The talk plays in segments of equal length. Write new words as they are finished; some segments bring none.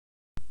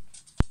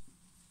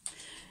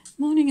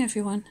Morning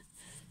everyone.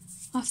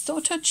 I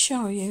thought I'd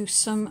show you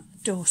some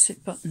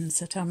Dorset buttons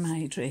that I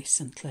made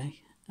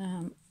recently.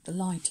 The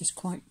light is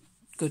quite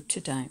good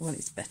today. Well,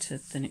 it's better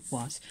than it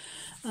was.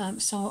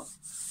 So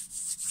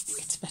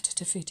it's better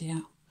to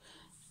video.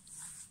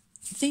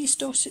 These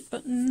Dorset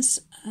buttons,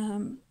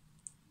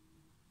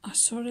 I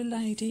saw a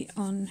lady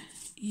on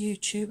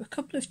YouTube, a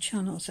couple of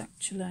channels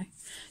actually,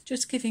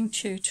 just giving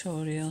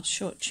tutorials,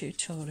 short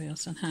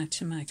tutorials on how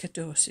to make a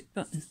Dorset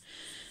button.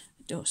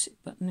 A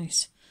Dorset button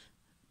is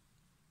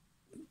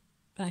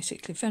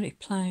basically very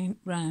plain,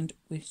 round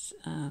with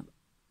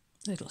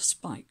little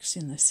spikes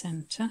in the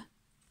centre.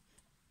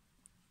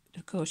 But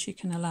of course you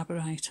can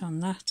elaborate on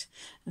that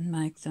and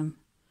make them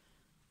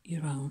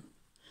your own.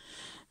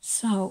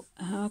 So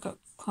I got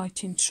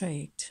quite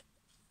intrigued.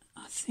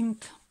 I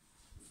think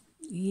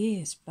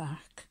years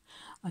back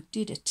I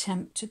did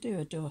attempt to do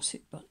a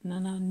Dorset button,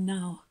 and I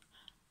know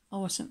I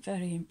wasn't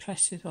very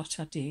impressed with what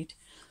I did,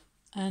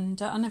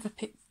 and I never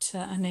picked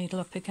a needle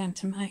up again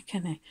to make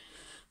any.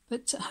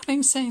 But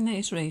having seen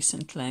these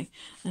recently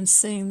and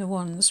seeing the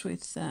ones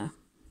with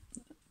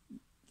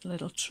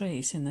little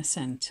trees in the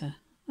centre,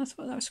 I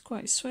thought that was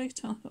quite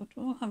sweet. I thought,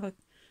 well, I'll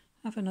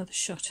have another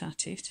shot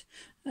at it.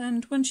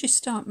 And once you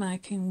start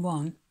making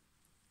one,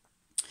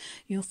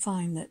 you'll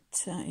find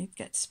that it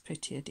gets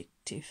pretty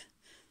addictive.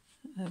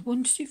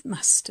 Once you've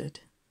mastered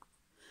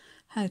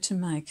how to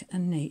make a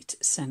neat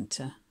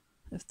centre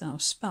of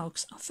those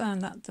spokes, I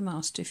found that the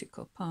most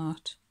difficult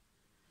part.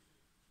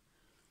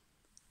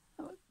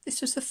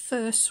 This was the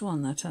first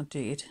one that I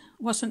did.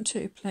 Wasn't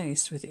too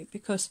pleased with it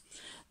because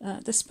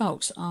the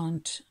spokes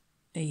aren't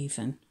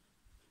even.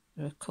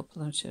 There are a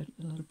couple that are a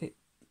little bit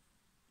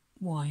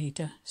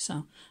wider,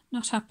 so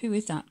not happy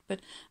with that.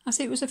 But as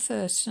it was a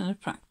first and a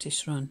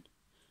practice run,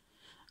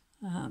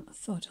 I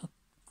thought I'll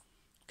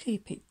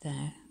keep it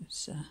there. It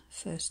was a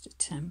first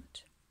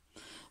attempt.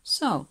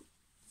 So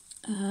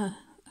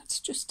that's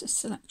just a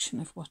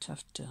selection of what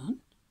I've done.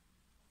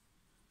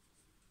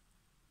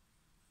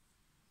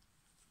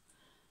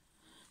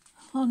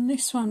 On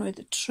this one with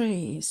the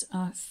trees,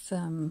 I've,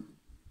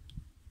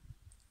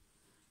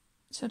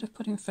 instead of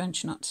putting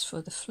French knots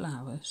for the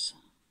flowers,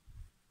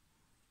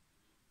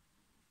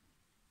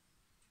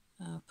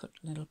 I'll put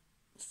little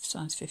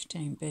size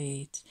 15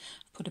 beads,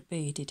 put a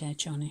beaded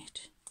edge on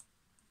it,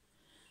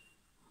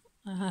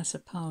 as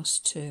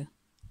opposed to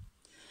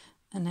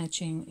an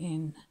edging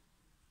in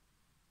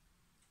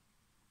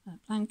a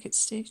blanket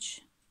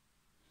stitch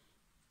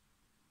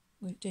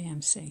with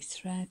DMC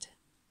thread.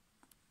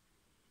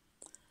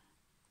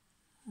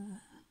 I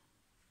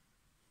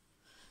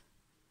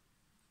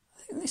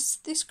think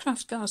this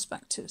craft goes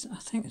back to, I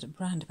think it was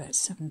around about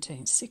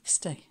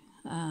 1760.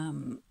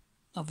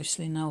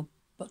 Obviously no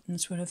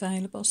buttons were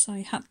available, so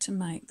you had to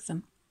make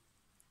them.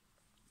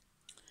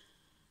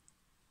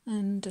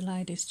 And the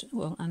ladies,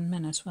 well, and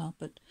men as well,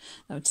 but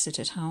they would sit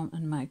at home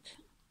and make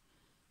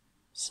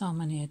so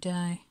many a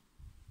day.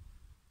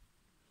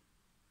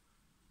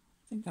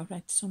 I think I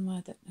read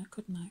somewhere that I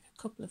could make a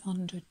couple of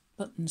 100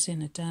 buttons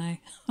in a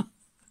day.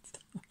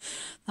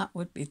 That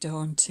would be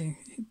daunting.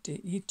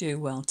 You do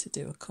well to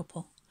do a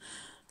couple.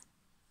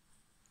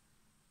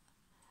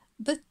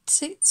 But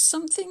it's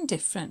something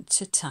different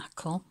to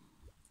tackle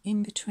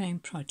in between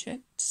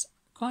projects.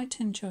 Quite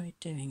enjoyed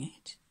doing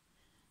it.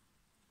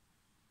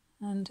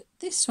 And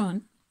this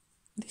one,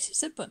 this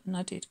is a button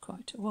I did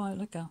quite a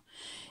while ago.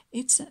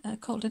 It's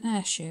called an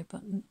air shear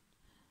button,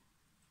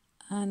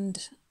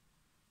 and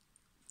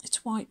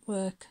it's white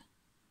work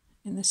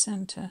in the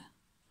centre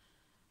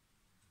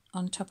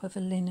on top of a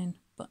linen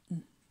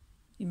button.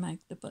 You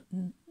make the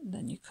button,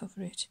 then you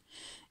cover it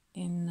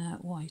in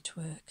white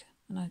work,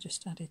 and I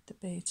just added the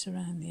beads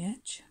around the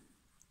edge.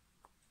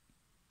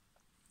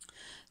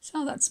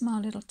 So that's my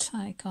little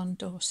take on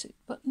Dorset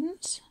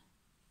buttons.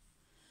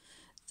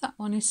 That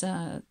one is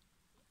I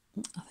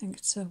think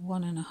it's a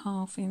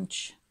 1.5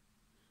 inch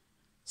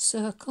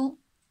circle,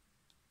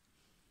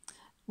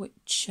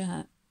 which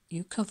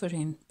you cover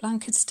in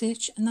blanket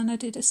stitch, and then I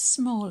did a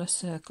smaller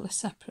circle, a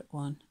separate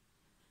one,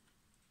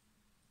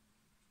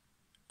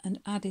 and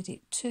added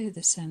it to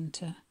the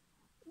centre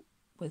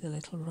with a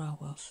little row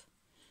of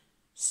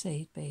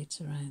seed beads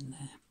around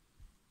there.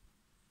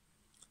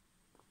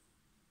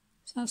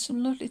 So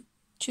some lovely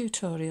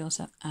tutorials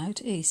are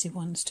out, easy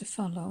ones to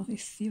follow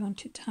if you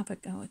wanted to have a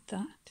go at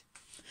that.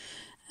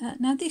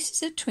 Now this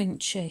is a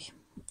twinchie.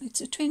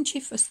 It's a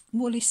twinchie for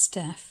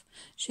Woollysteph.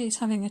 She's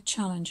having a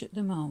challenge at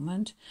the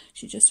moment.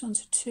 She just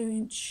wants a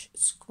 2-inch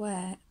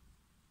square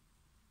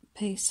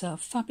piece of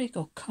fabric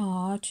or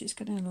card. She's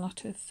getting a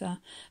lot of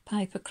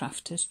paper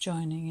crafters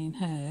joining in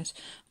hers.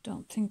 I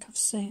don't think I've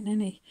seen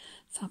any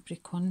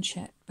fabric ones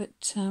yet,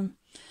 but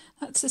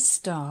that's a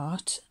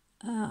start.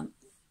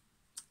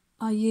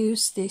 I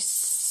use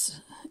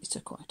this, it's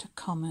quite a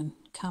common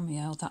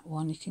cameo, that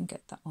one, you can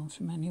get that one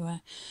from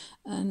anywhere,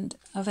 and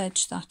I've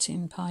edged that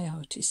in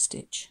peyote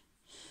stitch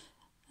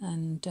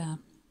and a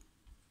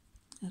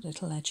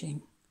little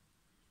edging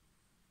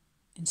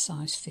in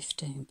size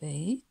 15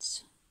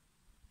 beads.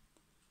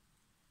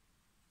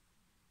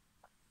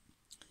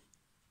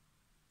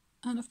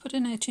 And I've put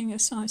an edging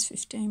of size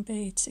 15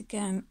 beads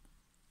again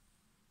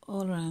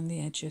all around the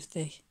edge of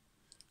the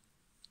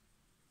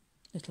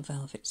little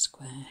velvet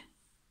square.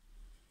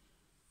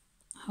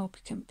 I hope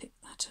you can pick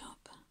that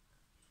up.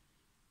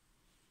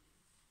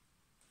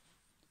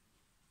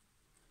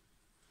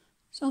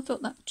 So I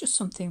thought that was just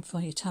something for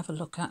you to have a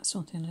look at,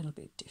 something a little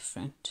bit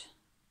different.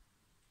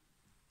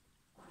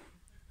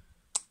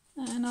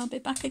 And I'll be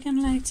back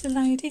again later,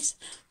 ladies.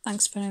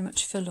 Thanks very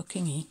much for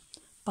looking in.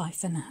 Bye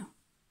for now.